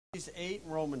Ecclesiastes 8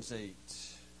 and Romans 8.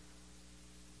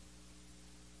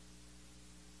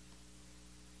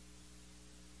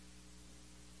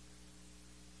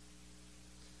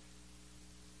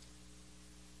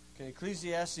 Okay,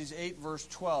 Ecclesiastes 8 verse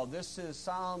 12. This is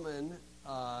Solomon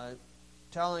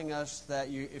telling us that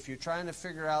if you're trying to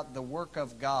figure out the work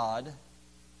of God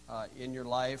in your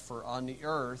life or on the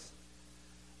earth,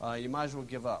 you might as well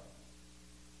give up,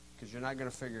 because you're not going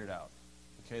to figure it out.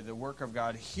 Okay, the work of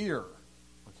God here.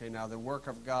 Okay, now the work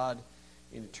of God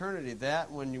in eternity,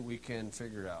 that one we can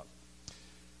figure out.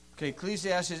 Okay,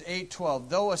 Ecclesiastes 8:12.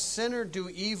 Though a sinner do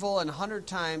evil 100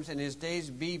 times and his days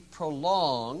be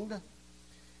prolonged,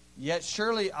 yet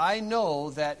surely I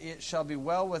know that it shall be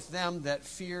well with them that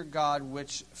fear God,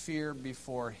 which fear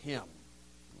before him.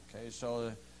 Okay,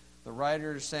 so the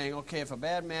writer is saying, okay, if a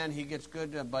bad man, he gets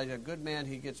good, but a good man,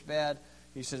 he gets bad.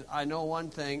 He says, I know one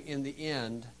thing, in the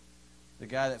end, the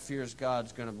guy that fears God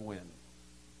is going to win.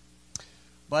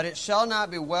 But it shall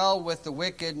not be well with the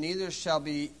wicked, neither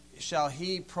shall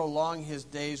he prolong his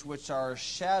days, which are a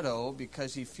shadow,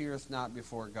 because he feareth not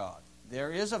before God.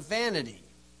 There is a vanity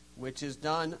which is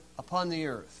done upon the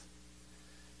earth,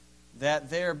 that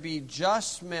there be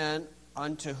just men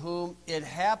unto whom it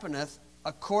happeneth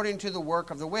according to the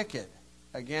work of the wicked.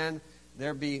 Again,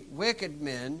 there be wicked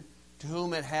men to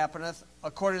whom it happeneth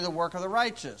according to the work of the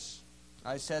righteous.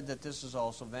 I said that this is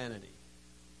also vanity.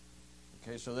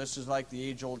 Okay, so this is like the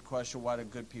age-old question, why do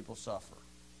good people suffer?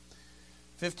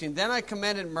 15, then I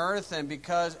commended mirth, and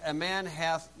because a man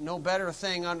hath no better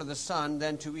thing under the sun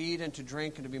than to eat and to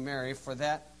drink and to be merry, for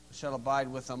that shall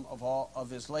abide with him of all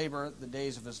of his labor, the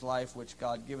days of his life, which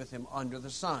God giveth him under the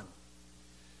sun.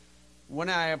 When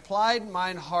I applied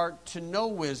mine heart to know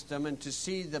wisdom and to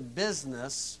see the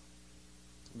business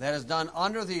that is done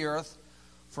under the earth,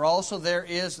 for also there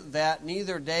is that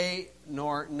neither day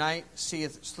nor night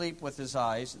seeth sleep with his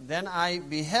eyes, then I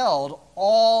beheld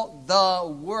all the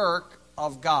work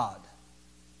of God,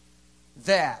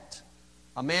 that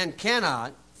a man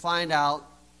cannot find out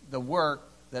the work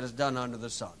that is done under the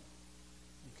sun.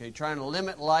 Okay, trying to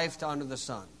limit life to under the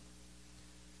sun.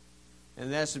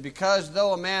 And this is because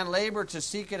though a man labor to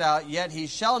seek it out, yet he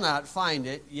shall not find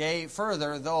it. Yea,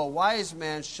 further, though a wise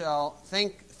man shall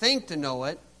think to know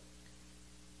it,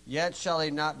 yet shall he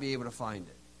not be able to find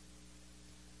it.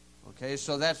 Okay,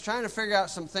 so that's trying to figure out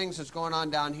some things that's going on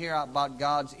down here about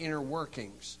God's inner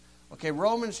workings. Okay,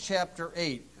 Romans chapter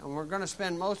 8. And we're going to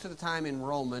spend most of the time in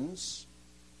Romans.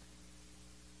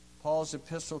 Paul's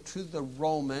epistle to the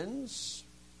Romans.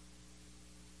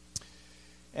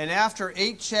 And after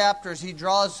 8 chapters, he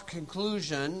draws a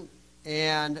conclusion.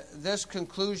 And this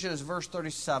conclusion is verse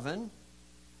 37.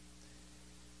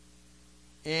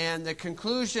 And the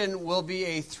conclusion will be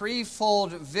a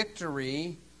threefold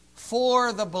victory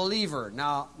for the believer.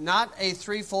 Now, not a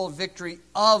threefold victory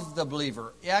of the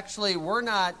believer. Actually, we're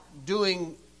not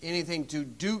doing anything to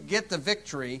get the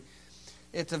victory.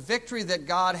 It's a victory that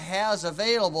God has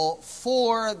available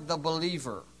for the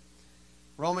believer.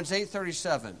 Romans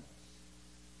 8:37.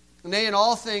 Nay, in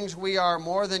all things we are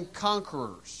more than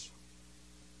conquerors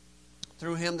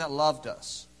through him that loved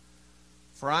us.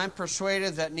 For I am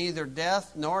persuaded that neither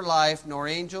death, nor life, nor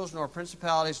angels, nor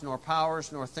principalities, nor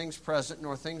powers, nor things present,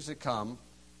 nor things to come,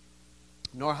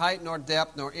 nor height, nor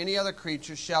depth, nor any other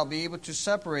creature shall be able to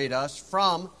separate us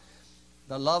from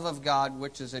the love of God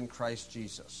which is in Christ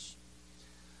Jesus.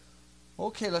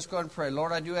 Okay, let's go ahead and pray.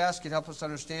 Lord, I do ask you to help us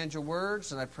understand your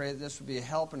words, and I pray that this would be a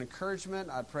help and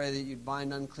encouragement. I pray that you'd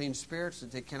bind unclean spirits,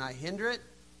 that they cannot hinder it,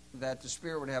 that the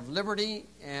Spirit would have liberty,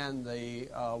 and the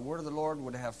word of the Lord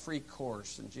would have free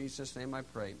course. In Jesus' name I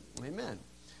pray. Amen.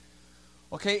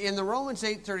 Okay, in the Romans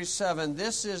 8:37,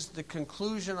 this is the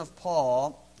conclusion of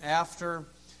Paul after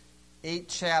 8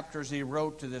 chapters he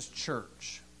wrote to this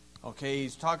church. Okay,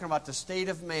 he's talking about the state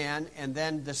of man and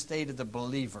then the state of the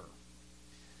believer.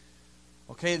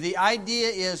 Okay, the idea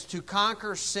is to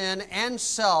conquer sin and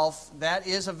self that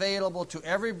is available to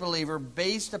every believer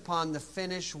based upon the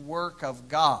finished work of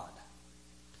God.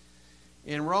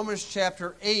 In Romans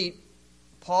chapter 8,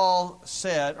 Paul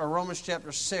said, or Romans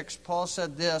chapter 6, Paul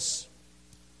said this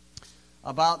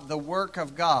about the work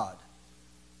of God.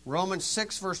 Romans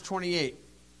 6, verse 28.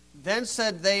 Then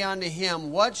said they unto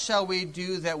him, what shall we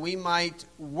do that we might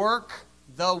work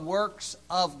the works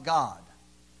of God?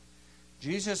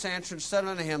 Jesus answered and said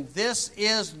unto him, this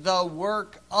is the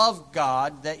work of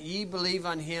God, that ye believe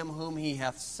on him whom he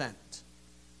hath sent.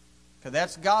 Okay,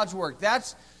 that's God's work.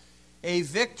 That's a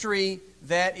victory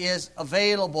that is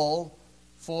available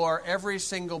for every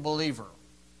single believer.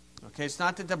 Okay, it's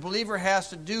not that the believer has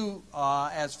to do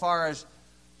as far as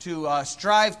to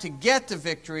strive to get the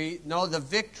victory. No, the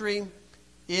victory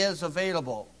is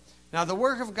available. Now, the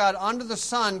work of God under the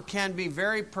sun can be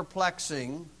very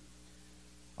perplexing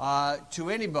to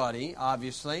anybody,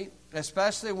 obviously,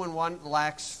 especially when one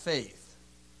lacks faith.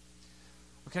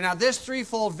 Okay, now this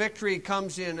threefold victory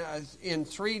comes in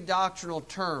three doctrinal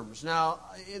terms. Now,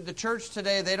 in the church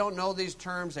today, they don't know these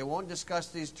terms. They won't discuss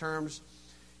these terms.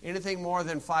 Anything more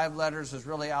than 5 letters is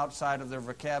really outside of their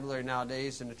vocabulary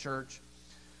nowadays in the church.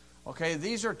 Okay,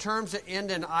 these are terms that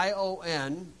end in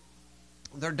I-O-N.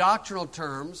 They're doctrinal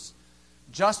terms.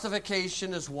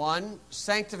 Justification is one,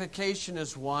 sanctification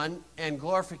is one, and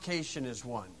glorification is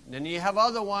one. And then you have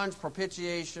other ones,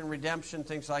 propitiation, redemption,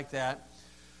 things like that.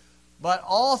 But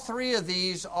all three of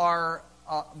these are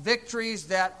victories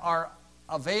that are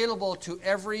available to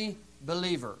every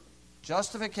believer.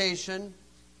 Justification,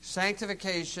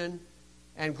 sanctification,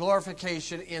 and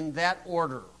glorification in that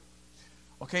order.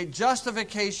 Okay,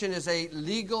 justification is a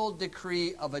legal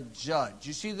decree of a judge.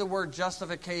 You see the word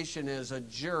justification is a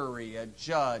jury, a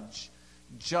judge,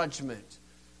 judgment.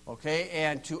 Okay,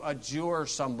 and to adjure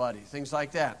somebody, things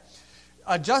like that.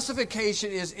 A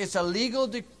justification it's a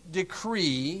legal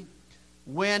decree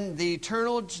when the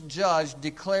eternal judge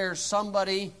declares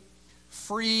somebody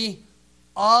free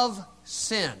of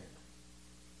sin.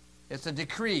 It's a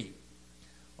decree.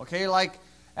 Okay, like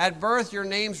at birth, your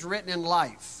name's written in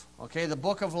life. Okay, the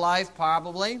book of life,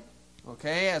 probably.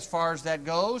 Okay, as far as that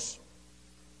goes.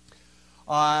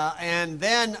 And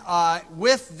then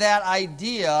with that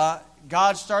idea,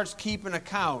 God starts keeping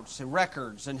accounts and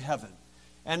records in heaven.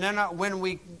 And then when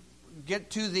we get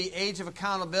to the age of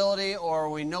accountability, or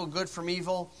we know good from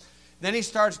evil, then he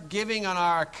starts giving on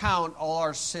our account all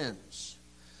our sins.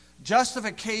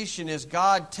 Justification is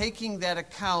God taking that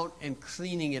account and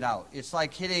cleaning it out. It's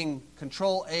like hitting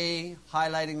Control-A,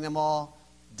 highlighting them all,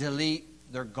 delete,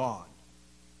 they're gone.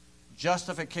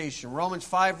 Justification. Romans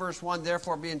 5 verse 1,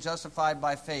 therefore being justified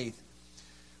by faith,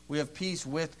 we have peace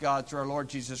with God through our Lord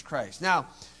Jesus Christ. Now,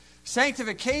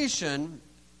 sanctification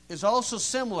is also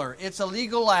similar. It's a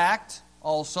legal act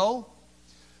also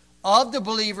of the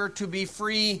believer to be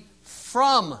free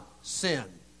from sin.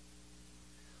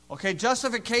 Okay,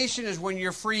 justification is when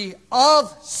you're free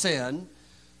of sin.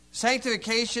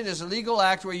 Sanctification is a legal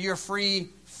act where you're free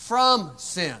from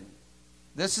sin.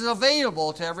 This is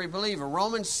available to every believer.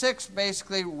 Romans 6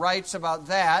 basically writes about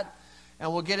that,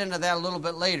 and we'll get into that a little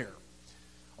bit later.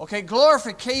 Okay,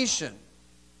 glorification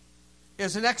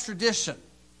is an extradition,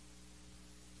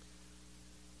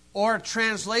 or a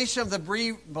translation of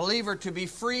the believer to be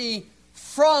free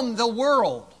from the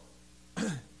world,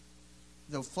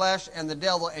 the flesh and the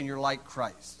devil, and you're like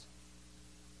Christ.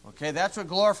 Okay, that's what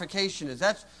glorification is.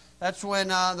 That's when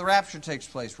the rapture takes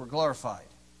place. We're glorified.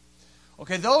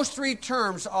 Okay, those three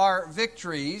terms are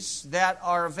victories that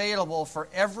are available for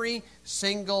every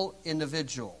single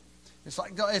individual. It's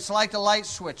like the light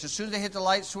switch. As soon as they hit the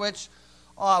light switch,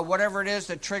 whatever it is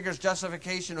that triggers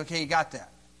justification, okay, you got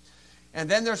that. And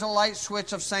then there's a light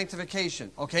switch of sanctification.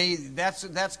 Okay,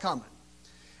 that's coming.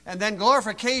 And then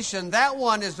glorification, that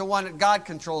one is the one that God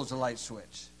controls the light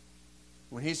switch.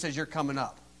 When he says you're coming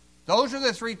up. Those are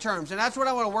the three terms. And that's what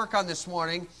I want to work on this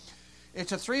morning.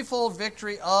 It's a threefold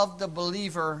victory of the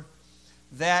believer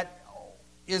that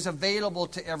is available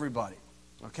to everybody.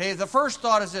 Okay, the first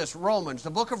thought is this, Romans, the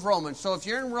book of Romans. So if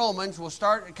you're in Romans, we'll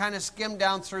start kind of skim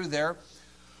down through there.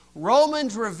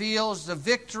 Romans reveals the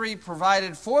victory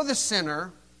provided for the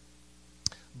sinner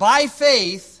by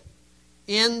faith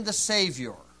in the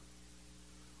Savior.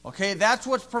 Okay, that's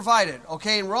what's provided.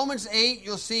 Okay, in Romans 8,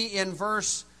 you'll see in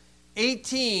verse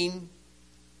 18,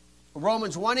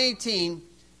 Romans 1:18,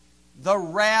 the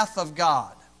wrath of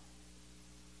God.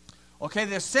 Okay,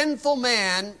 the sinful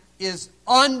man is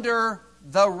under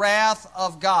the wrath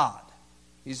of God.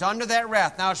 He's under that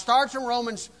wrath. Now, it starts in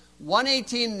Romans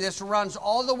 1:18, this runs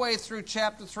all the way through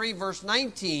chapter 3, verse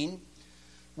 19,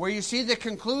 where you see the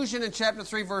conclusion in chapter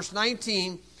 3, verse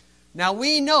 19. Now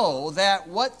we know that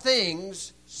what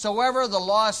things soever the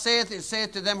law saith, it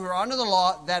saith to them who are under the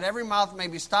law, that every mouth may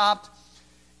be stopped,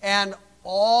 and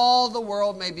all the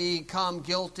world may become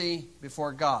guilty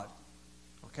before God.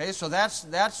 Okay, so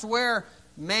that's where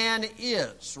man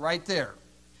is, right there.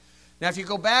 Now, if you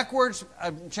go backwards,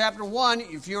 chapter 1,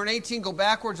 if you're in 18, go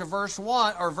backwards to verse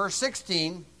 1 or verse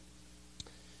 16,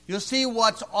 you'll see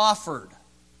what's offered.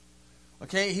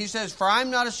 Okay, he says, for I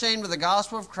am not ashamed of the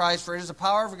gospel of Christ, for it is the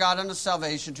power of God unto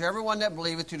salvation to everyone that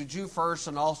believeth, to the Jew first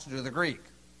and also to the Greek.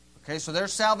 Okay, so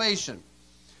there's salvation.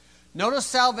 Notice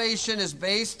salvation is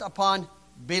based upon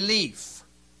belief.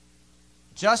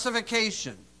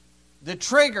 Justification. The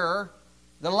trigger,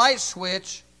 the light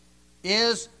switch,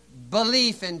 is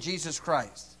belief in Jesus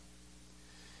Christ.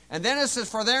 And then it says,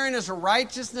 for therein is the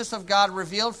righteousness of God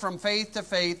revealed from faith to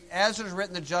faith, as it is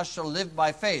written, the just shall live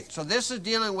by faith. So this is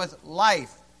dealing with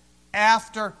life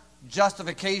after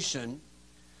justification.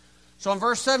 So in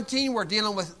verse 17, we're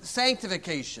dealing with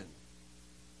sanctification.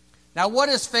 Now, what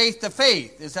is faith to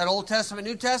faith? Is that Old Testament,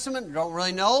 New Testament? Don't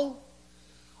really know.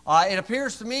 It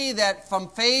appears to me that from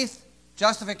faith,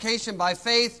 justification by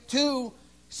faith, to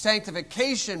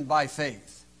sanctification by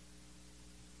faith.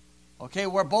 Okay,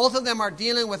 where both of them are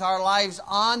dealing with our lives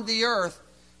on the earth,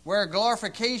 where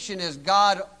glorification is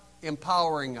God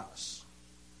empowering us.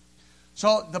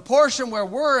 So the portion where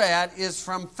we're at is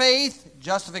from faith,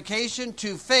 justification,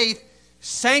 to faith,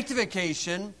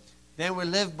 sanctification, then we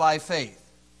live by faith.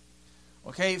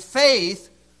 Okay,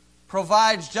 faith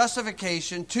provides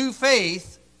justification to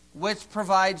faith, which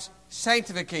provides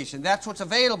sanctification. That's what's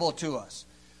available to us.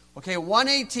 Okay,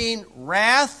 1:18,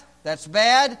 wrath, that's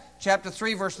bad. Chapter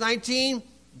 3, verse 19,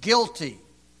 guilty.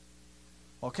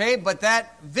 Okay, but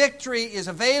that victory is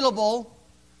available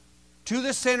to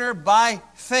the sinner by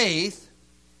faith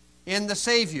in the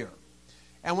Savior.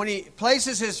 And when he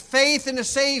places his faith in the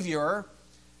Savior,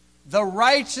 the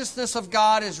righteousness of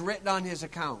God is written on his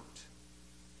account.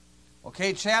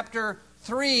 Okay, chapter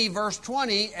 3, verse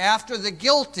 20, after the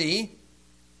guilty,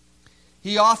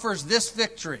 he offers this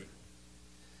victory.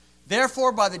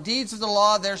 Therefore, by the deeds of the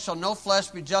law, there shall no flesh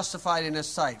be justified in his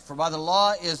sight. For by the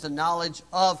law is the knowledge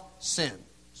of sin.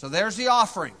 So there's the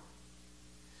offering.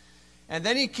 And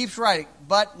then he keeps writing,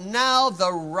 but now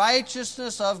the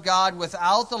righteousness of God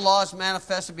without the law is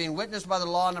manifested, being witnessed by the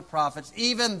law and the prophets,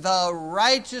 even the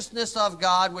righteousness of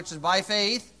God, which is by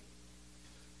faith,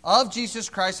 of Jesus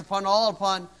Christ upon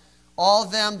all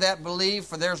them that believe.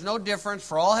 For there is no difference,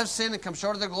 for all have sinned and come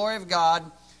short of the glory of God,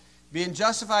 being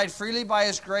justified freely by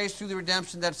His grace through the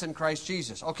redemption that's in Christ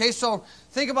Jesus. Okay, so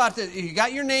think about this. You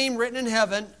got your name written in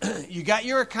heaven. You got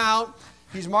your account.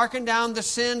 He's marking down the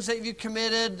sins that you've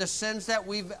committed, the sins that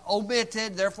we've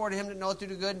omitted. Therefore, to him that knoweth to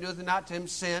do good and doeth not, to him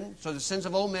sin. So the sins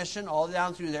of omission, all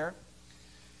down through there.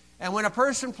 And when a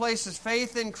person places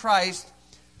faith in Christ,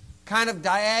 kind of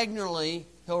diagonally,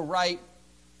 he'll write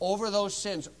over those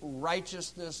sins,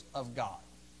 righteousness of God.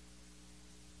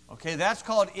 Okay, that's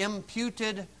called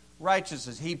imputed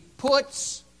righteousness. He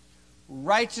puts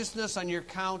righteousness on your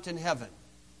account in heaven.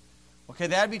 Okay,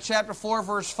 that'd be chapter 4,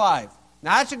 verse 5.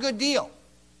 Now, that's a good deal.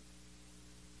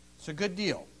 It's a good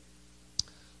deal.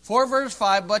 4 verse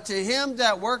 5, but to him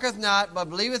that worketh not, but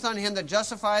believeth on him that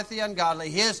justifieth the ungodly,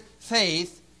 his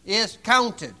faith is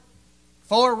counted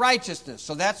for righteousness.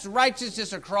 So that's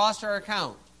righteousness across our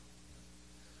account.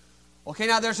 Okay,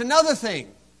 now there's another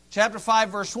thing. Chapter 5,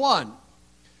 verse 1.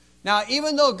 Now,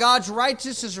 even though God's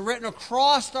righteousness is written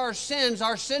across our sins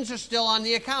are still on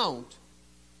the account.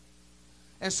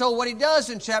 And so what he does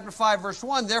in chapter 5, verse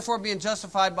 1, therefore being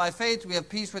justified by faith, we have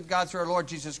peace with God through our Lord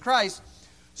Jesus Christ.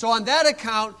 So on that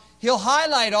account, he'll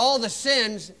highlight all the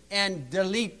sins and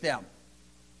delete them.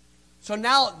 So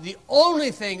now the only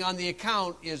thing on the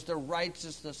account is the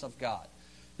righteousness of God.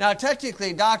 Now,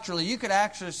 technically, doctrinally, you could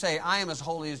actually say, I am as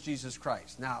holy as Jesus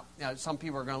Christ. Now some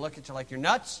people are going to look at you like you're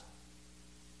nuts.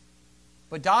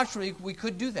 But doctrinally, we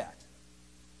could do that.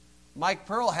 Mike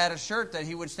Pearl had a shirt that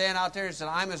he would stand out there and said,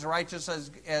 I'm as righteous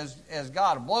as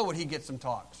God. Boy, would he get some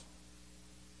talks.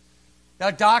 Now,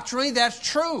 doctrinally, that's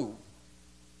true.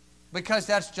 Because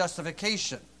that's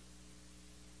justification.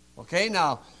 Okay,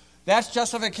 now, that's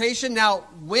justification. Now,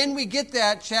 when we get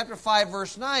that, chapter 5,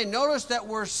 verse 9, notice that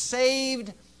we're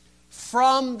saved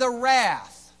from the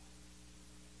wrath.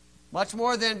 Much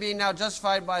more than being now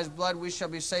justified by his blood, we shall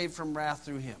be saved from wrath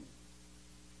through him.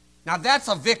 Now, that's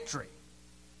a victory.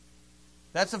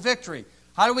 That's a victory.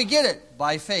 How do we get it?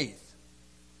 By faith.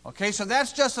 Okay, so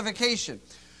that's justification.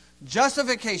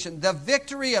 Justification, the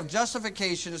victory of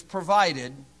justification is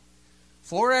provided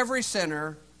for every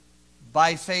sinner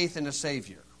by faith in the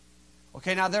Savior.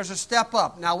 Okay, now there's a step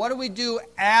up. Now, what do we do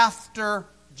after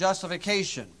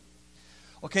justification?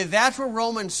 Okay, that's where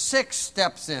Romans 6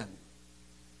 steps in.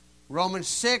 Romans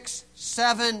 6,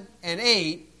 7, and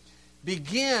 8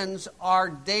 begins our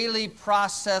daily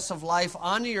process of life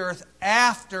on the earth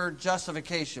after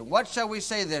justification. What shall we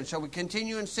say then? Shall we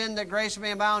continue in sin that grace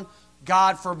may abound?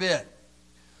 God forbid.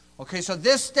 Okay, so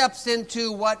this steps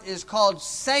into what is called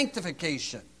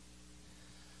sanctification.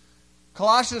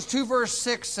 Colossians 2 verse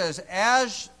 6 says,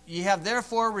 as ye have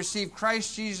therefore received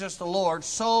Christ Jesus the Lord,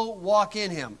 so walk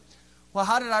in him. Well,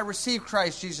 how did I receive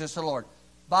Christ Jesus the Lord?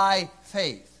 By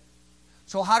faith.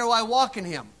 So how do I walk in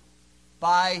him?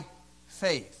 By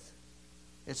faith.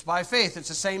 It's by faith. It's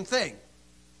the same thing.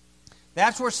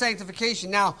 That's where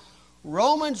sanctification. Now,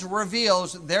 Romans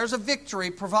reveals there's a victory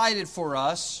provided for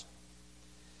us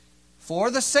for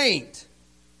the saint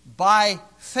by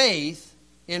faith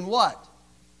in what?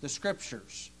 The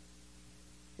Scriptures.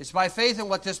 It's by faith in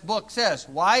what this book says.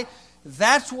 Why?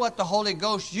 That's what the Holy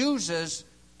Ghost uses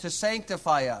to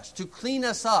sanctify us, to clean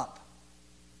us up.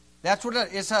 That's what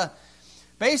it is.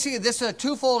 Basically, this is a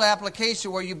twofold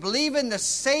application where you believe in the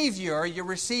Savior, you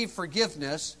receive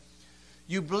forgiveness.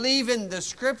 You believe in the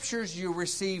Scriptures, you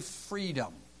receive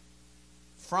freedom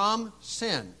from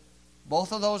sin.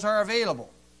 Both of those are available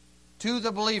to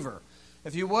the believer.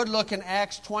 If you would look in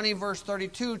Acts 20, verse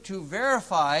 32, to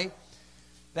verify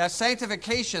that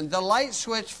sanctification, the light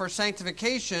switch for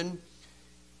sanctification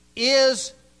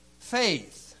is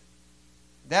faith.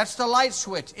 That's the light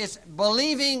switch. It's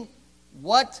believing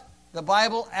what the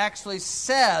Bible actually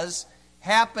says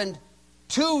happened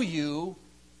to you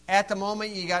at the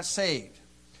moment you got saved.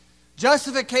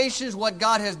 Justification is what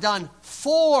God has done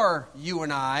for you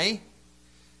and I.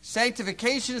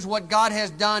 Sanctification is what God has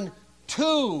done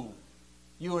to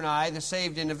you and I, the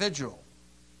saved individual.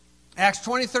 Acts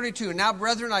 20:32. Now,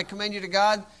 brethren, I commend you to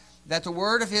God that the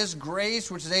word of His grace,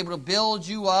 which is able to build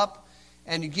you up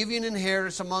and to give you an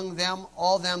inheritance among them,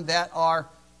 all them that are,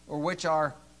 or which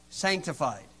are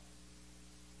sanctified.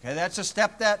 Okay, that's a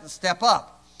step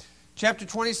up. Chapter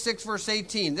 26, verse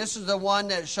 18. This is the one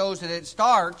that shows that it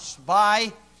starts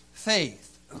by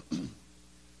faith.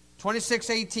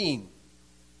 26:18.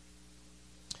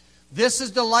 This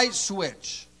is the light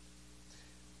switch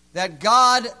that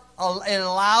God, it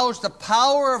allows the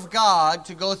power of God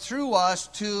to go through us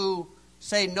to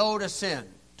say no to sin,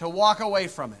 to walk away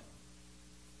from it.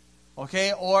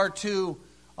 Okay, or to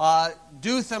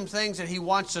do some things that He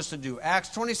wants us to do. Acts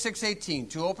 26:18.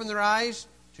 To open their eyes,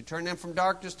 to turn them from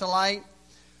darkness to light,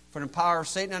 from the power of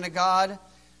Satan unto God,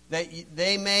 that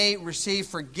they may receive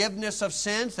forgiveness of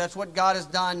sins. That's what God has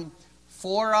done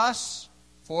for us,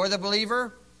 for the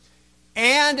believer.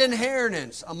 And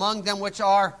inheritance among them which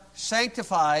are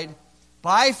sanctified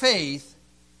by faith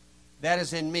that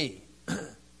is in me.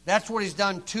 That's what He's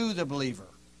done to the believer.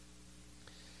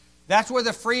 That's where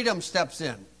the freedom steps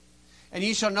in. And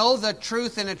ye shall know the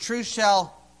truth, and the truth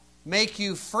shall make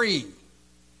you free.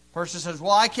 Person says,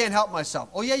 well, I can't help myself.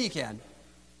 Oh, yeah, you can.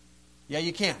 Yeah,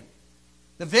 you can.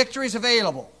 The victory is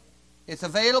available. It's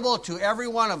available to every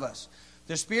one of us.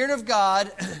 The Spirit of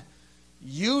God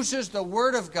uses the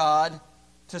Word of God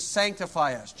to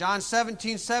sanctify us. John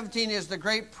 17:17 is the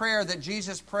great prayer that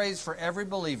Jesus prays for every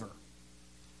believer.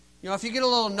 You know, if you get a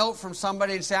little note from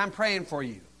somebody and say, I'm praying for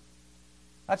you,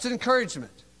 that's an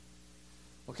encouragement.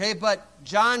 Okay, but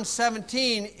John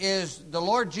 17 is the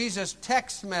Lord Jesus'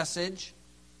 text message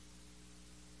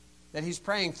that He's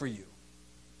praying for you.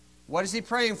 What is He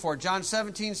praying for? John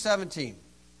 17:17.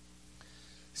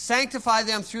 Sanctify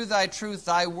them through thy truth,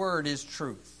 thy word is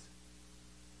truth.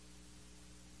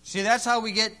 See, that's how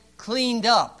we get cleaned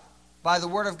up, by the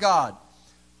Word of God.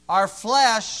 Our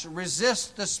flesh resists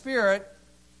the Spirit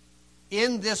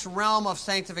in this realm of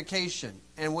sanctification.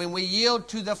 And when we yield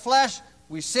to the flesh,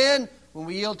 we sin. When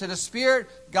we yield to the Spirit,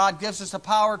 God gives us the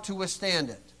power to withstand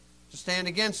it, to stand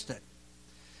against it.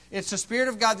 It's the Spirit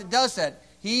of God that does that.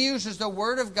 He uses the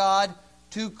Word of God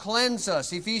to cleanse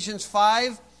us. Ephesians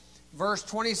 5, verse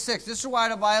 26. This is why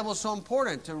the Bible is so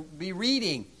important to be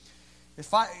reading.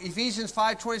 Ephesians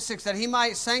 5:26, that He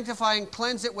might sanctify and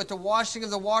cleanse it with the washing of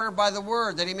the water by the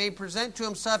Word, that He may present to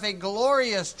Himself a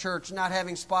glorious church, not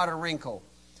having spot or wrinkle,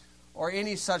 or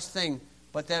any such thing,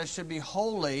 but that it should be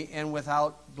holy and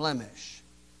without blemish.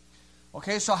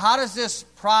 Okay, so how does this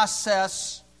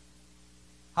process,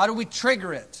 how do we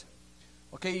trigger it?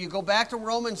 Okay, you go back to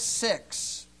Romans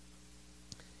 6,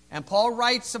 and Paul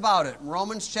writes about it in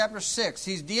Romans chapter 6.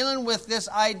 He's dealing with this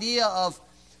idea of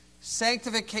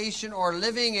sanctification, or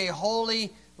living a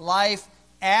holy life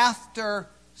after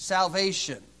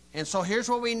salvation. And so here's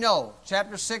what we know.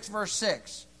 Chapter 6, verse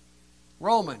 6.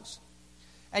 Romans.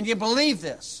 And you believe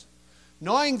this,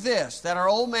 knowing this, that our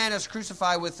old man is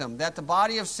crucified with Him, that the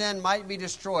body of sin might be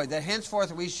destroyed, that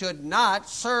henceforth we should not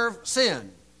serve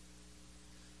sin.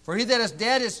 For he that is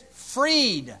dead is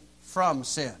freed from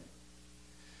sin.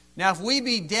 Now if we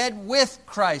be dead with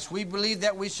Christ, we believe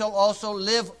that we shall also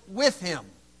live with Him,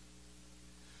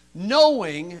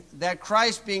 knowing that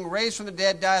Christ, being raised from the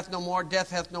dead, dieth no more, death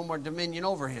hath no more dominion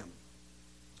over Him.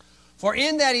 For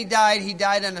in that He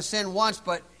died unto sin once,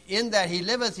 but in that He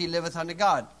liveth unto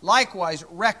God. Likewise,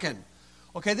 reckon.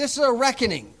 Okay, this is a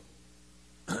reckoning.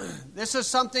 This is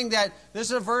something that,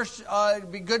 this is a verse,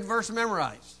 be a good verse to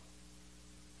memorize.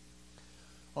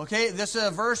 Okay, this is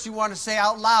a verse you want to say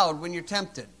out loud when you're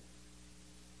tempted.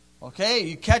 Okay,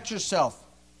 you catch yourself.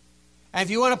 And if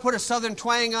you want to put a southern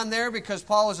twang on there because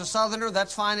Paul was a southerner,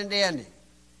 that's fine and dandy.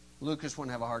 Lucas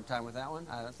wouldn't have a hard time with that one,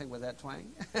 I think, with that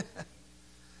twang.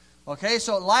 Okay,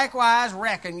 so likewise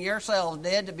reckon yourselves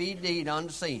dead to be deed unto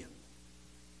sin,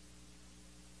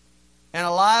 and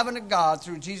alive unto God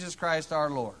through Jesus Christ our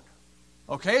Lord.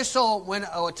 Okay, so when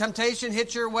a temptation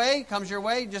hits your way, comes your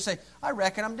way, just say, I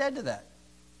reckon I'm dead to that.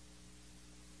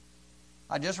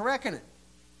 I just reckon it.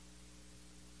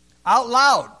 Out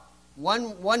loud.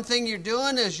 One thing you're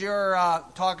doing is you're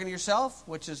talking to yourself,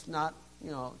 which is not,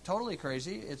 totally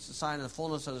crazy. It's a sign of the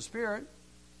fullness of the Spirit.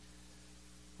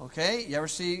 Okay, you ever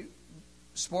see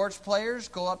sports players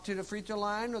go up to the free throw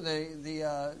line or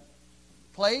the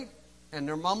plate and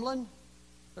they're mumbling?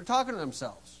 They're talking to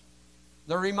themselves.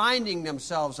 They're reminding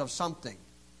themselves of something.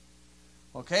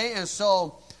 Okay, and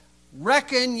so,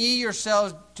 reckon ye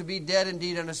yourselves to be dead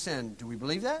indeed unto sin. Do we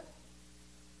believe that?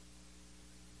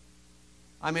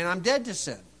 I'm dead to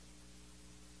sin.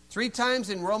 3 times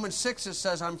in Romans 6 it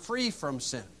says I'm free from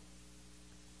sin.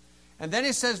 And then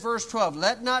it says, verse 12,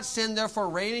 let not sin therefore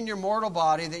reign in your mortal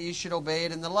body, that ye should obey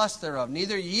it in the lust thereof.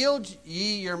 Neither yield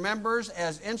ye your members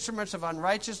as instruments of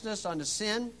unrighteousness unto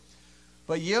sin,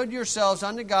 but yield yourselves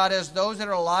unto God as those that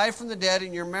are alive from the dead,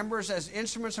 and your members as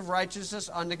instruments of righteousness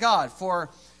unto God. For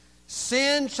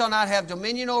sin shall not have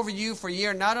dominion over you, for ye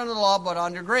are not under the law, but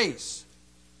under grace.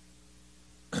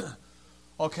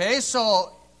 Okay,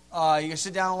 so you can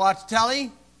sit down and watch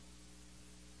telly.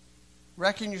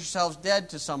 Reckon yourselves dead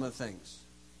to some of the things.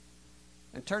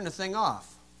 And turn the thing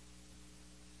off.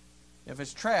 If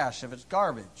it's trash, if it's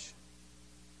garbage.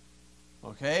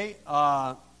 Okay,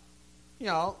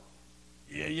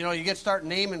 you get start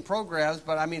naming programs,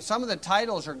 but some of the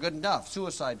titles are good enough.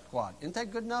 Suicide Squad. Isn't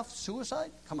that good enough? Suicide?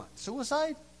 Come on.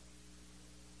 Suicide?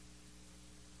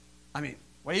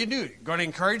 What do? You're going to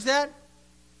encourage that?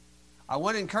 I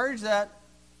wouldn't encourage that.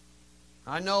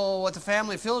 I know what the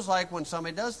family feels like when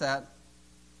somebody does that.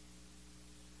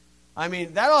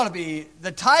 That ought to be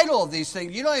the title of these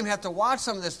things. You don't even have to watch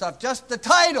some of this stuff. Just the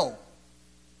title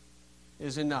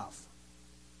is enough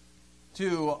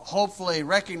to hopefully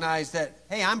recognize that,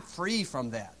 hey, I'm free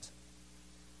from that.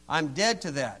 I'm dead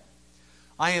to that.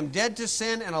 I am dead to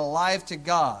sin and alive to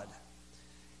God.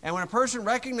 And when a person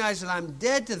recognizes that I'm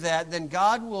dead to that, then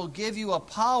God will give you a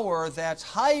power that's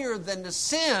higher than the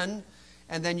sin,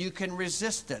 and then you can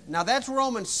resist it. Now, that's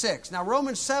Romans 6. Now,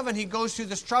 Romans 7, he goes through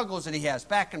the struggles that he has,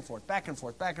 back and forth, back and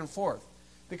forth, back and forth,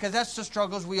 because that's the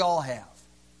struggles we all have.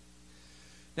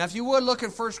 Now, if you would, look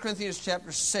at 1 Corinthians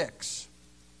chapter 6.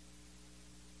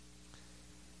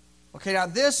 Okay, now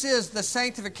this is the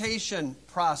sanctification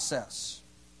process.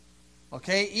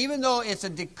 Okay, even though it's a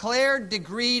declared,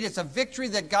 decreed, it's a victory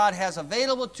that God has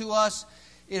available to us,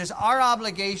 it is our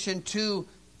obligation to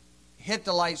hit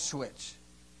the light switch.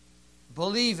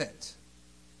 Believe it.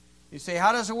 You say,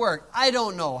 how does it work? I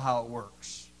don't know how it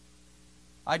works.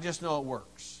 I just know it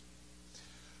works.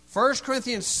 1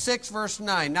 Corinthians 6, verse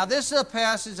 9. Now, this is a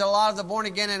passage that a lot of the born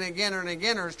again and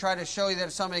againers try to show you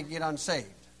that somebody can get unsaved.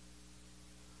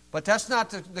 But that's not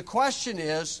the question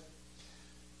is,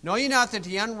 know ye not that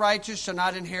the unrighteous shall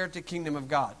not inherit the kingdom of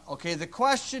God? Okay, the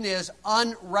question is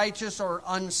unrighteous or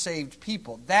unsaved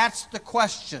people. That's the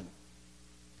question.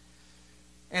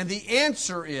 And the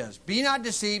answer is, be not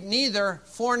deceived, neither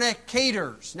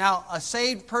fornicators. Now, a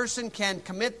saved person can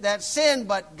commit that sin,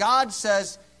 but God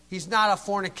says he's not a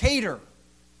fornicator.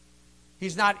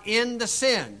 He's not in the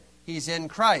sin. He's in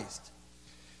Christ.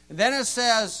 And then it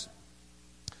says,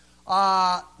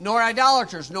 nor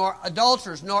idolaters, nor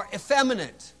adulterers, nor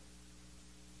effeminate.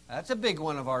 That's a big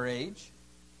one of our age.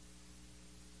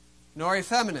 Nor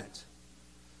effeminate.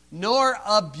 Nor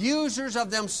abusers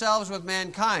of themselves with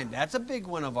mankind. That's a big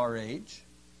one of our age.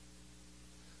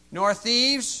 Nor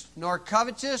thieves, nor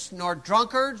covetous, nor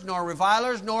drunkards, nor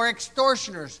revilers, nor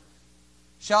extortioners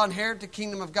shall inherit the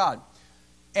kingdom of God.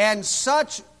 And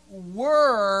such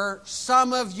were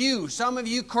some of you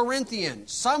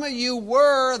Corinthians. Some of you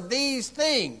were these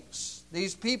things,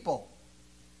 these people.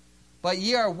 But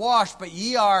ye are washed, but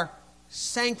ye are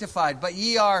sanctified, but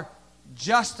ye are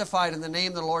justified in the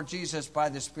name of the Lord Jesus by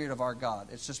the Spirit of our God.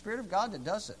 It's the Spirit of God that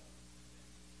does it.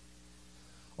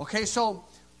 Okay, so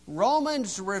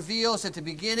Romans reveals at the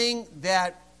beginning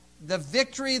that the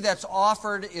victory that's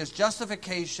offered is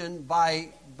justification by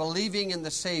believing in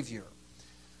the Savior.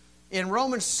 In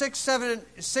Romans 6 and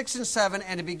 7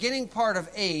 and the beginning part of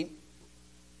 8,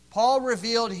 Paul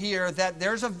revealed here that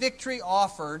there's a victory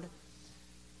offered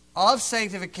of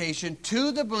sanctification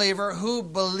to the believer who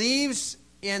believes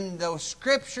in the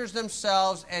Scriptures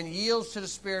themselves and yields to the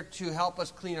Spirit to help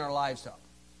us clean our lives up.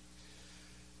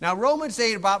 Now, Romans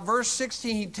 8, about verse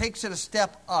 16, he takes it a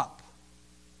step up.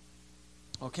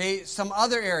 Okay, some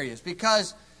other areas.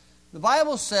 Because The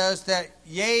Bible says that,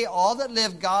 yea, all that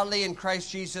live godly in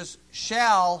Christ Jesus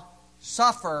shall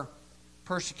suffer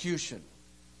persecution.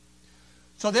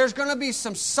 So there's going to be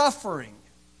some suffering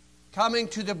coming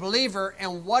to the believer,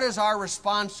 and what is our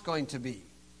response going to be?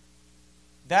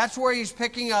 That's where he's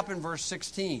picking up in verse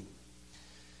 16.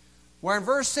 Where in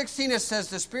verse 16 it says,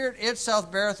 the Spirit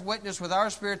itself beareth witness with our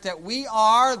spirit that we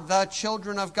are the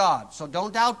children of God. So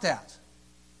don't doubt that.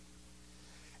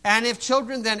 And if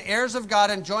children, then heirs of God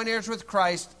and joint heirs with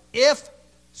Christ, if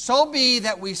so be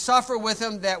that we suffer with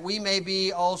him, that we may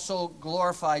be also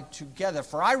glorified together.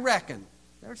 For I reckon,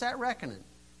 there's that reckoning.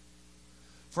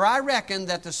 For I reckon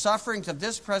that the sufferings of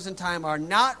this present time are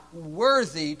not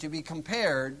worthy to be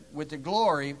compared with the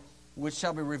glory which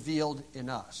shall be revealed in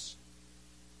us.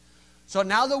 So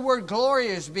now the word glory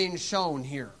is being shown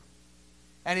here.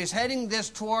 And he's heading this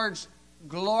towards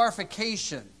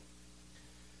glorification.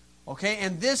 Okay,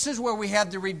 and this is where we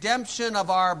have the redemption of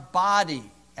our body.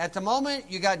 At the moment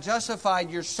you got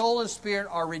justified, your soul and spirit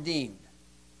are redeemed.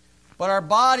 But our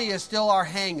body is still our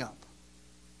hang-up.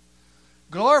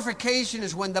 Glorification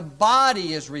is when the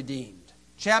body is redeemed.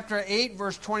 Chapter 8,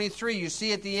 verse 23, you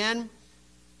see at the end,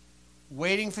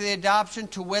 waiting for the adoption,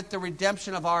 to wit, the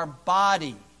redemption of our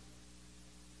body.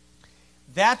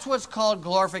 That's what's called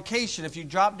glorification. If you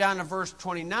drop down to verse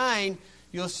 29,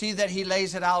 you'll see that he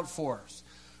lays it out for us.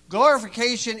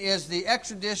 Glorification is the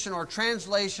extradition or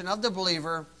translation of the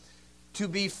believer to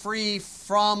be free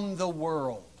from the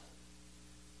world.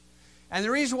 And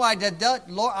the reason why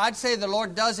I'd say the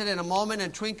Lord does it in a moment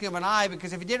and twinkling of an eye,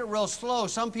 because if he did it real slow,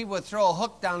 some people would throw a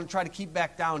hook down and try to keep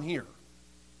back down here.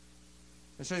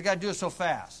 And so he's got to do it so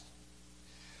fast.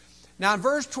 Now in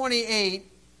verse 28,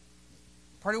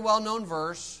 pretty well-known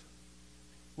verse,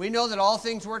 we know that all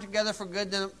things work together for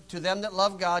good to them that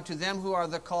love God, to them who are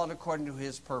the called according to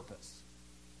his purpose.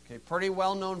 Okay, pretty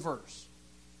well-known verse.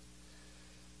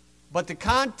 But the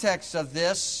context of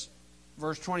this,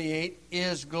 verse 28,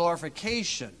 is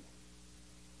glorification.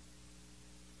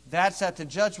 That's at the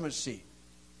judgment seat.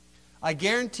 I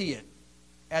guarantee it,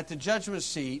 at the judgment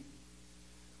seat,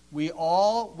 we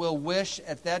all will wish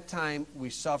at that time we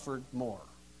suffered more.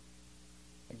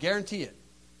 I guarantee it.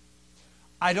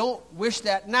 I don't wish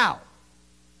that now.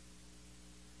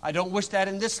 I don't wish that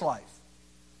in this life.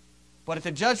 But at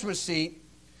the judgment seat,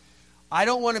 I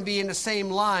don't want to be in the same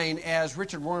line as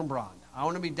Richard Wurmbrand. I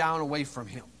want to be down away from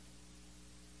him.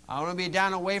 I want to be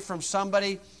down away from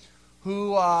somebody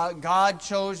who God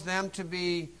chose them to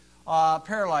be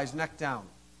paralyzed, neck down,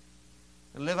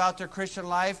 and live out their Christian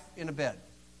life in a bed.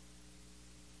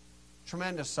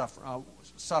 Tremendous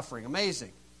suffering.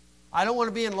 Amazing. I don't want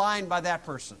to be in line by that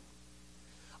person.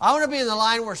 I want to be in the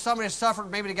line where somebody suffered,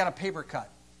 maybe they got a paper cut.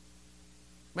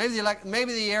 Maybe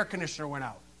the air conditioner went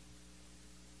out.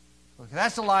 Okay,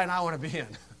 that's the line I want to be in.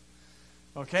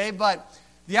 Okay, but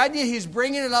the idea, he's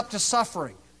bringing it up to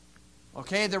suffering.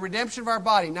 Okay, the redemption of our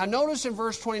body. Now notice in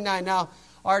verse 29, now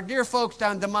our dear folks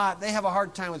down in DeMott, they have a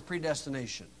hard time with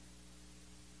predestination.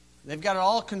 They've got it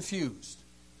all confused.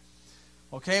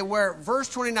 Okay, where verse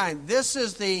 29, this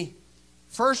is the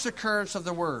first occurrence of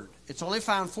the word. It's only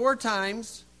found 4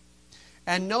 times.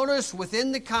 And notice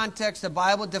within the context, the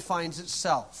Bible defines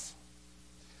itself.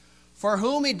 For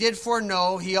whom he did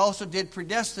foreknow, he also did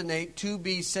predestinate to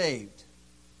be saved.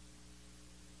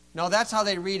 No, that's how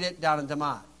they read it down in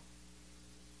DeMott.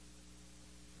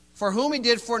 For whom he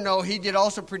did foreknow, he did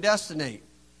also predestinate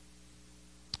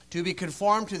to be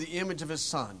conformed to the image of his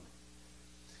Son,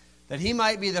 that he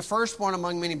might be the firstborn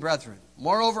among many brethren.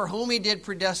 Moreover, whom he did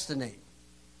predestinate,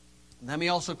 them he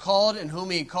also called, and whom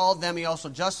he called, them he also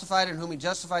justified, and whom he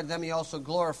justified, them he also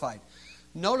glorified.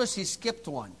 Notice he skipped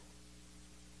one.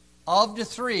 Of the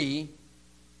 3,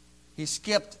 he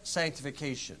skipped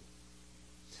sanctification.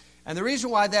 And the reason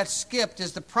why that's skipped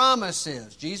is the promise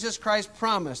is, Jesus Christ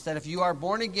promised that if you are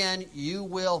born again, you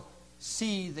will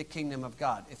see the kingdom of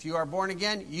God. If you are born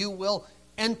again, you will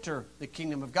enter the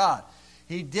kingdom of God.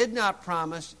 He did not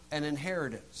promise an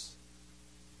inheritance.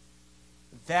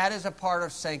 That is a part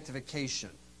of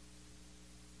sanctification.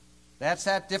 That's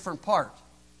that different part.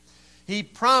 He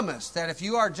promised that if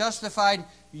you are justified,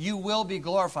 you will be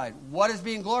glorified. What is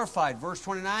being glorified? Verse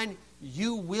 29,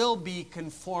 you will be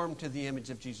conformed to the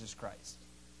image of Jesus Christ.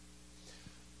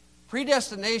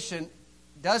 Predestination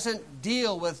doesn't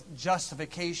deal with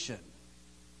justification.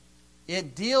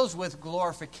 It deals with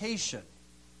glorification.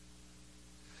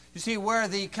 You see, where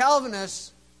the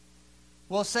Calvinists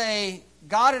will say,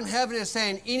 God in heaven is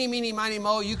saying, eeny, meeny, miny,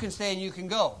 mo, you can stay and you can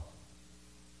go.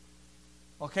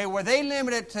 Okay, where they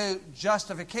limit it to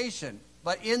justification.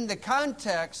 But in the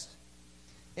context,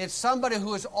 it's somebody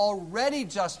who is already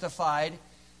justified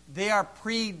they are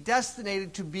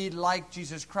predestinated to be like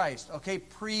Jesus Christ. Okay,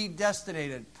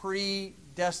 predestinated,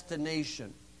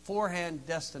 predestination, forehand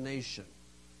destination.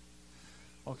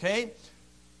 Okay,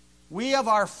 we of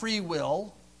our free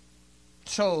will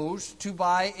chose to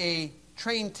buy a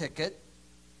train ticket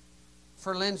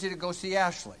for Lindsay to go see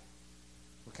Ashley.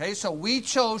 Okay, so we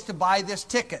chose to buy this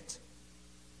ticket.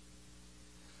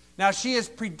 Now she is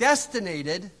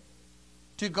predestinated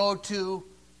to go to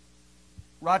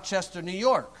Rochester, New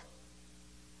York.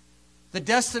 The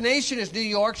destination is New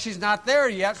York. She's not there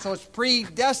yet, so it's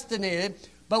predestinated,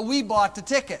 but we bought the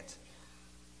ticket.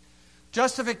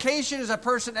 Justification is a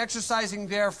person exercising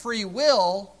their free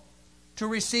will to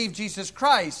receive Jesus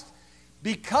Christ.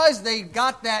 Because they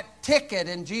got that ticket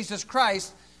in Jesus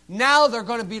Christ, now they're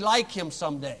going to be like Him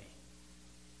someday.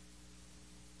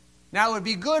 Now, it would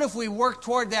be good if we work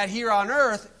toward that here on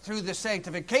earth through the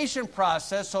sanctification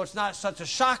process, so it's not such a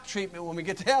shock treatment when we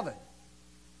get to heaven.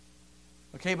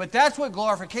 Okay, but that's what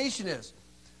glorification is.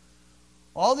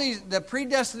 All the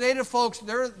predestinated folks,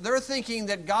 they're thinking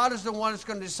that God is the one that's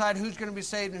going to decide who's going to be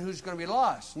saved and who's going to be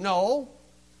lost. No,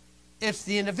 it's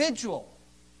the individual.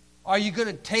 Are you going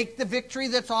to take the victory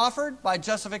that's offered by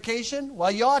justification?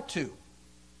 Well, you ought to.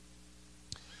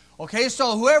 Okay,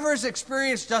 so whoever has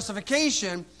experienced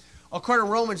justification, according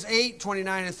to Romans 8,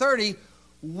 29 and 30,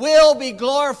 will be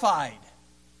glorified.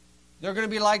 They're going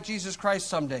to be like Jesus Christ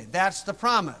someday. That's the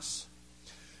promise.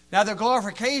 Now, the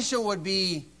glorification would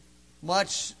be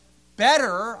much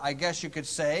better, I guess you could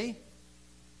say,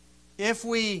 if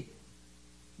we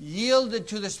yielded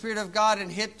to the Spirit of God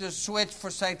and hit the switch for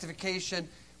sanctification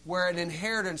where an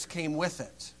inheritance came with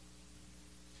it.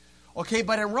 Okay,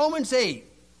 but in Romans 8,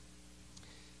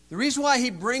 the reason why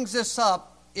he brings this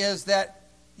up is that,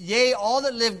 yea, all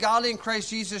that live godly in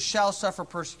Christ Jesus shall suffer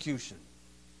persecution.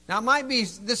 Now,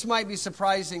 this might be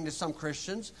surprising to some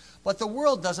Christians, but the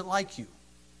world doesn't like you.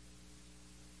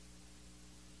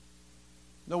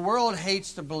 The world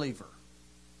hates the believer.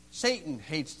 Satan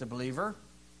hates the believer.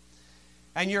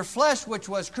 And your flesh, which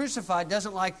was crucified,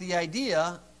 doesn't like the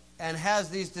idea and has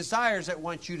these desires that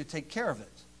want you to take care of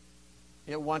it.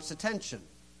 It wants attention.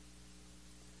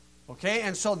 Okay,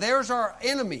 and so there's our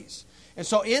enemies. And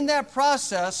so in that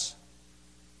process,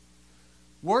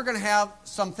 we're going to have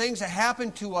some things that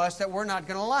happen to us that we're not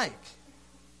going to like.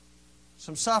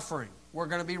 Some suffering. We're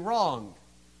going to be wronged.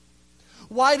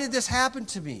 Why did this happen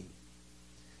to me?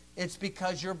 It's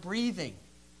because you're breathing.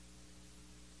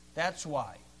 That's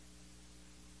why.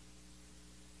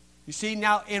 You see,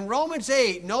 now in Romans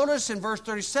 8, notice in verse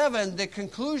 37, the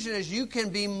conclusion is you can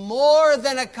be more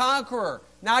than a conqueror.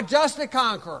 Not just a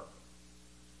conqueror.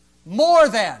 More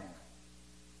than.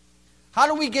 How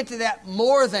do we get to that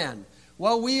more than?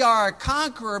 Well, we are a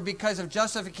conqueror because of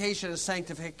justification and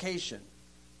sanctification.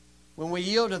 When we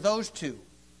yield to those two.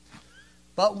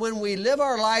 But when we live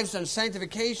our lives on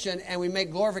sanctification and we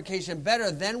make glorification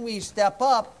better, then we step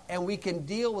up and we can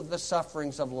deal with the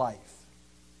sufferings of life.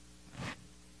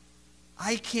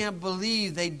 I can't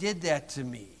believe they did that to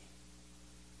me.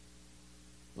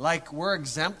 Like we're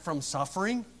exempt from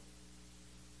suffering?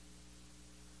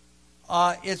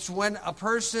 It's when a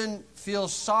person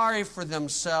feels sorry for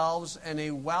themselves and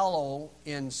they wallow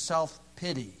in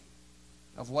self-pity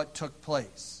of what took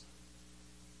place.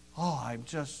 Oh, I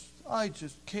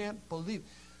just can't believe.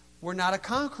 We're not a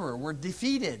conqueror. We're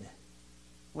defeated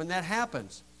when that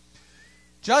happens.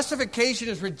 Justification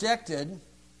is rejected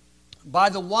by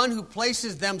the one who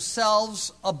places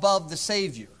themselves above the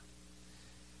Savior.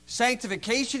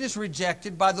 Sanctification is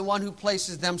rejected by the one who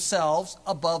places themselves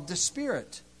above the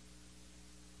Spirit.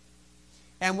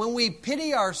 And when we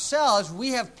pity ourselves, we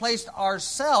have placed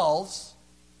ourselves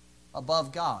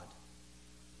above God.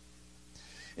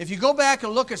 If you go back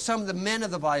and look at some of the men of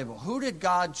the Bible, who did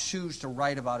God choose to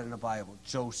write about in the Bible?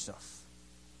 Joseph.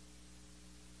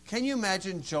 Can you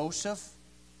imagine Joseph?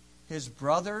 His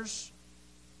brothers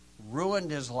ruined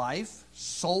his life,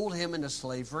 sold him into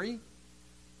slavery.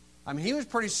 I mean, he was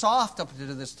pretty soft up to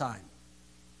this time.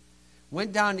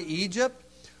 Went down to Egypt.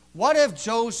 What if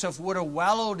Joseph would have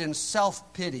wallowed in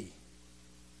self-pity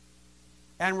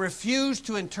and refused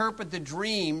to interpret the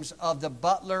dreams of the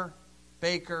butler,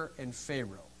 baker, and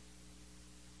Pharaoh?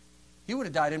 He would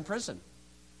have died in prison.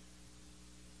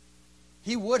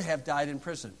 He would have died in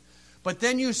prison. But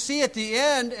then you see at the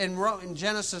end in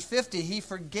Genesis 50, he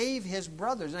forgave his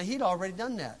brothers. Now, he'd already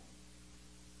done that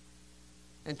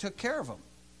and took care of them.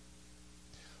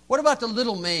 What about the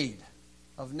little maid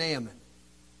of Naaman?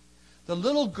 The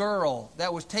little girl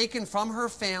that was taken from her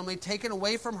family, taken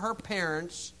away from her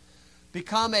parents,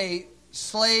 become a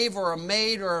slave or a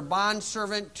maid or a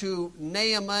bondservant to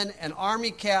Naaman, an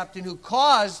army captain who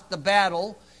caused the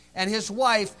battle and his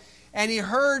wife, and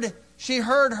she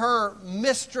heard her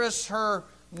mistress, her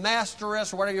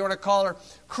masteress, or whatever you want to call her,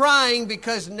 crying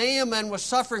because Naaman was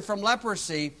suffering from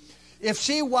leprosy. If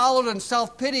she wallowed in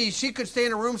self-pity, she could stay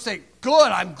in a room and say,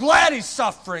 good, I'm glad he's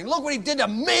suffering. Look what he did to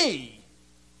me.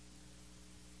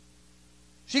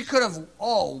 She could have,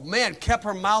 kept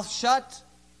her mouth shut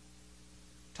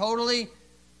totally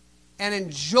and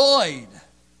enjoyed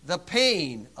the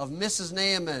pain of Mrs.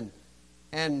 Naaman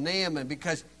and Naaman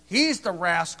because he's the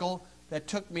rascal that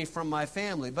took me from my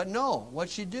family. But no,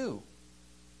 what'd she do?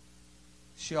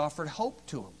 She offered hope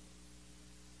to him.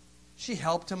 She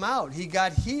helped him out. He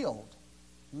got healed.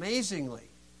 Amazingly.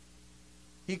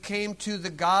 He came to the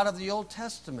God of the Old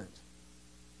Testament.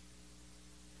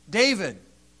 David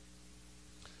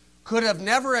could have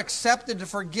never accepted the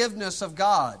forgiveness of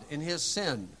God in his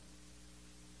sin.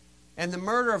 And the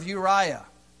murder of Uriah,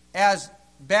 as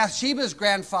Bathsheba's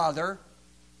grandfather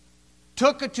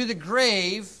took it to the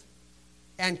grave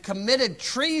and committed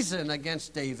treason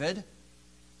against David,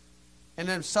 and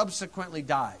then subsequently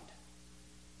died.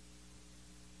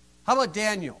 How about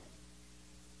Daniel?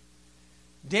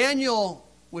 Daniel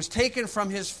was taken from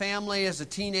his family as a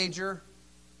teenager,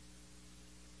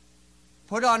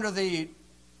 put under the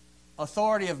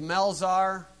authority of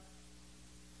Melzar.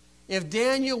 If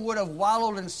Daniel would have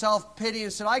wallowed in self-pity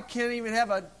and said, I can't even have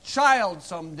a child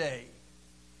someday.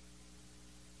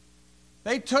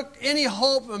 They took any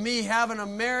hope of me having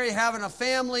a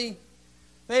family.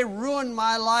 They ruined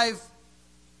my life,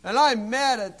 and I'm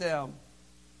mad at them.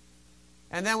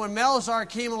 And then when Melzar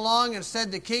came along and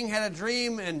said the king had a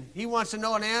dream and he wants to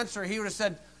know an answer, he would have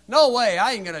said, no way,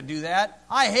 I ain't going to do that.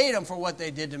 I hate them for what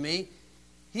they did to me.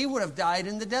 He would have died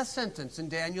in the death sentence in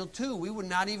Daniel 2. We would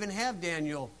not even have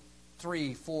Daniel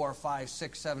 3, 4, 5,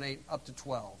 6, 7, 8, up to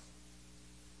 12.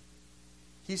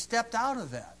 He stepped out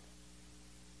of that.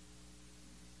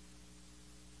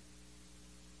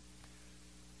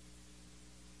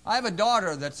 I have a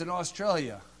daughter that's in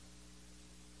Australia.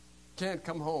 Can't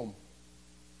come home.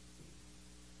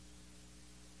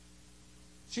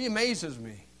 She amazes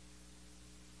me.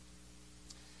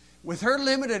 With her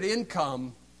limited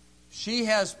income, she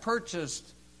has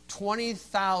purchased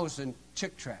 20,000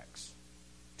 Chick Tracts.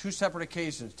 2 separate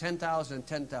occasions, 10,000 and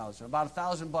 10,000. About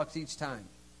 $1,000 each time.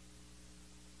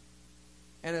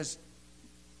 And is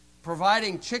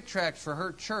providing Chick Tracts for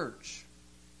her church.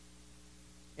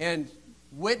 And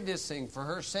witnessing for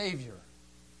her Savior.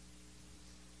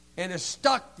 And is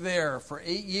stuck there for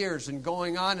 8 years and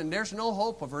going on. And there's no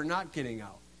hope of her not getting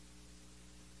out.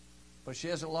 But she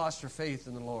hasn't lost her faith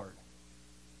in the Lord.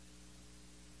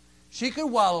 She could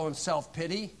wallow in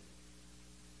self-pity.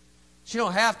 She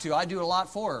don't have to. I do a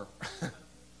lot for her.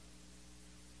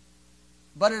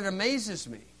 But it amazes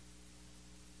me.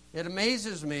 It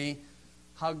amazes me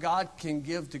how God can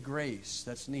give the grace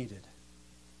that's needed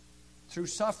through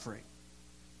suffering.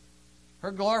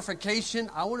 Her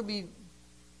glorification, I want to be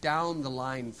down the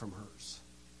line from hers,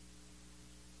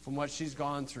 from what she's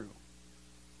gone through.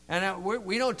 And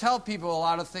we don't tell people a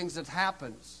lot of things that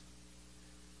happens.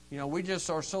 You know, we just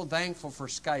are so thankful for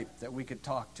Skype that we could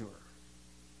talk to her.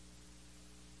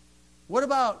 What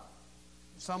about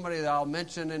somebody that I'll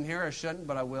mention in here? I shouldn't,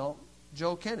 but I will.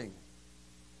 Joe Kenning.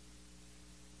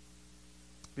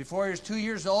 Before he was 2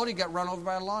 years old, he got run over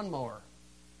by a lawnmower.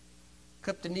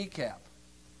 Clipped a kneecap.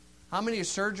 How many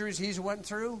surgeries he's went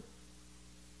through?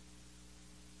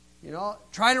 You know,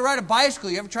 trying to ride a bicycle.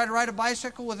 You ever tried to ride a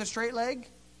bicycle with a straight leg?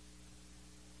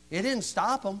 It didn't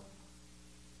stop him.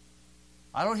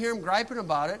 I don't hear him griping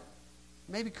about it.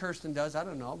 Maybe Kirsten does. I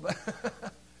don't know.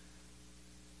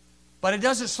 But it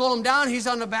doesn't slow him down. He's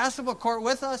on the basketball court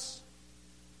with us.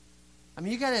 I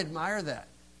mean, you got to admire that.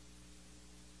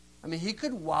 I mean, he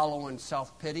could wallow in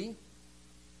self-pity,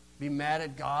 be mad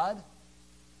at God.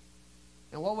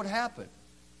 And what would happen?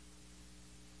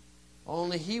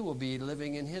 Only he will be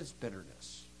living in his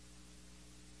bitterness.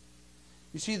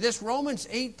 You see, this Romans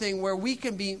 8 thing where we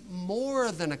can be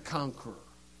more than a conqueror.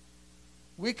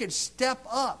 We could step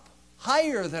up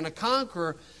higher than a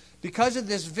conqueror because of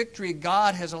this victory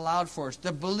God has allowed for us.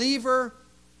 The believer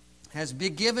has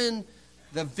been given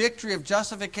the victory of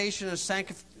justification and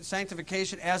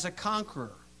sanctification as a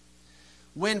conqueror.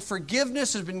 When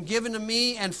forgiveness has been given to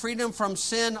me and freedom from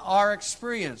sin are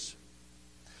experienced.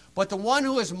 But the one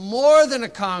who is more than a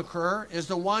conqueror is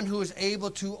the one who is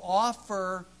able to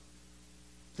offer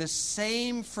the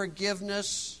same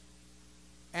forgiveness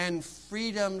and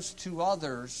freedoms to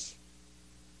others,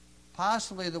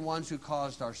 possibly the ones who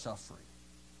caused our suffering.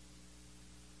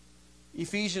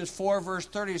 Ephesians 4 verse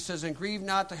 30 says, and grieve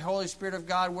not the Holy Spirit of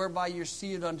God, whereby you're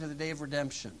sealed unto the day of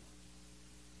redemption.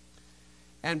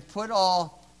 And put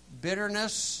all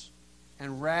bitterness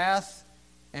and wrath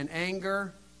and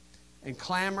anger and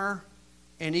clamor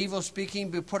and evil speaking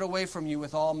be put away from you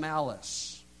with all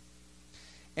malice.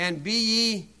 And be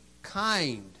ye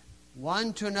kind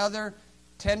one to another,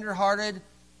 tender-hearted,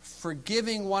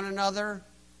 forgiving one another,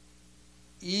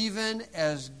 even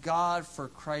as God for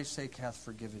Christ's sake hath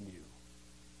forgiven you.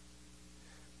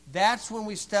 That's when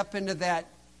we step into that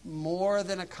more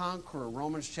than a conqueror,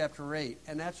 Romans chapter 8.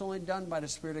 And that's only done by the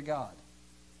Spirit of God.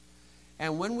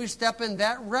 And when we step in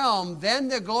that realm, then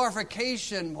the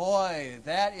glorification, boy,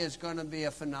 that is going to be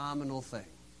a phenomenal thing.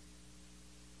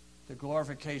 The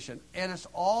glorification. And it's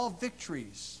all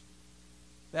victories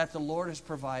that the Lord has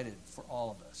provided for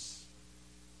all of us.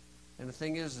 And the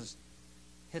thing is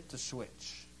hit the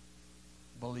switch.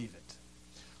 Believe it.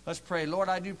 Let's pray. Lord,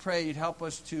 I do pray you'd help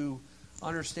us to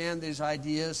understand these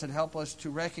ideas and help us to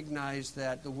recognize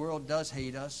that the world does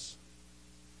hate us.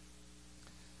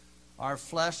 Our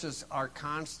flesh is our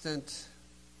constant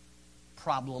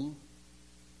problem.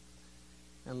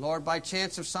 And Lord, by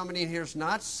chance if somebody in here is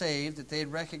not saved, that they'd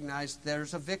recognize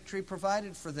there's a victory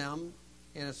provided for them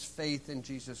in its faith in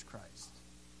Jesus Christ.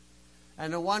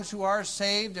 And the ones who are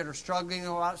saved and are struggling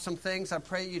about some things, I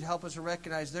pray you'd help us to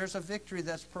recognize there's a victory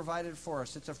that's provided for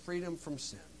us. It's a freedom from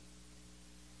sin.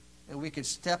 And we can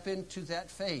step into that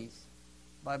faith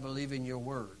by believing your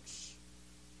words.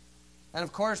 And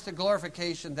of course, the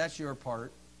glorification, that's your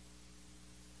part.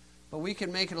 But we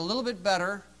can make it a little bit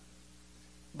better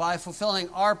by fulfilling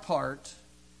our part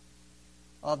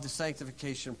of the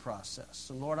sanctification process.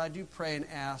 And Lord, I do pray and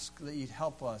ask that you'd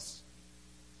help us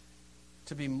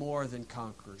to be more than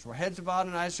conquerors. Our heads are bowed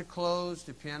and eyes are closed.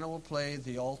 The piano will play.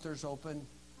 The altar's open.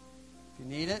 If you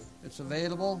need it, it's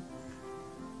available.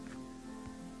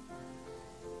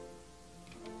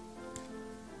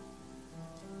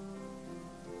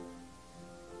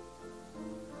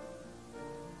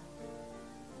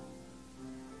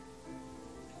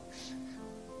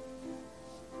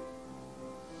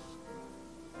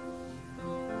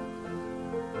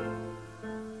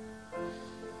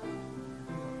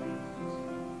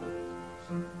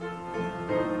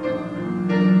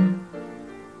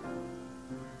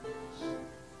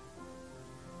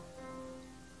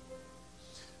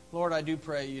 Lord, I do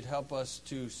pray you'd help us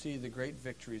to see the great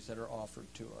victories that are offered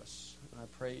to us. And I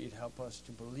pray you'd help us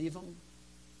to believe them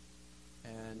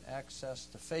and access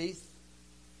the faith.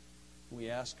 We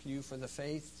ask you for the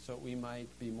faith so that we might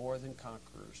be more than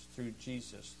conquerors through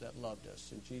Jesus that loved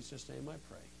us. In Jesus' name I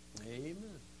pray.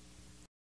 Amen.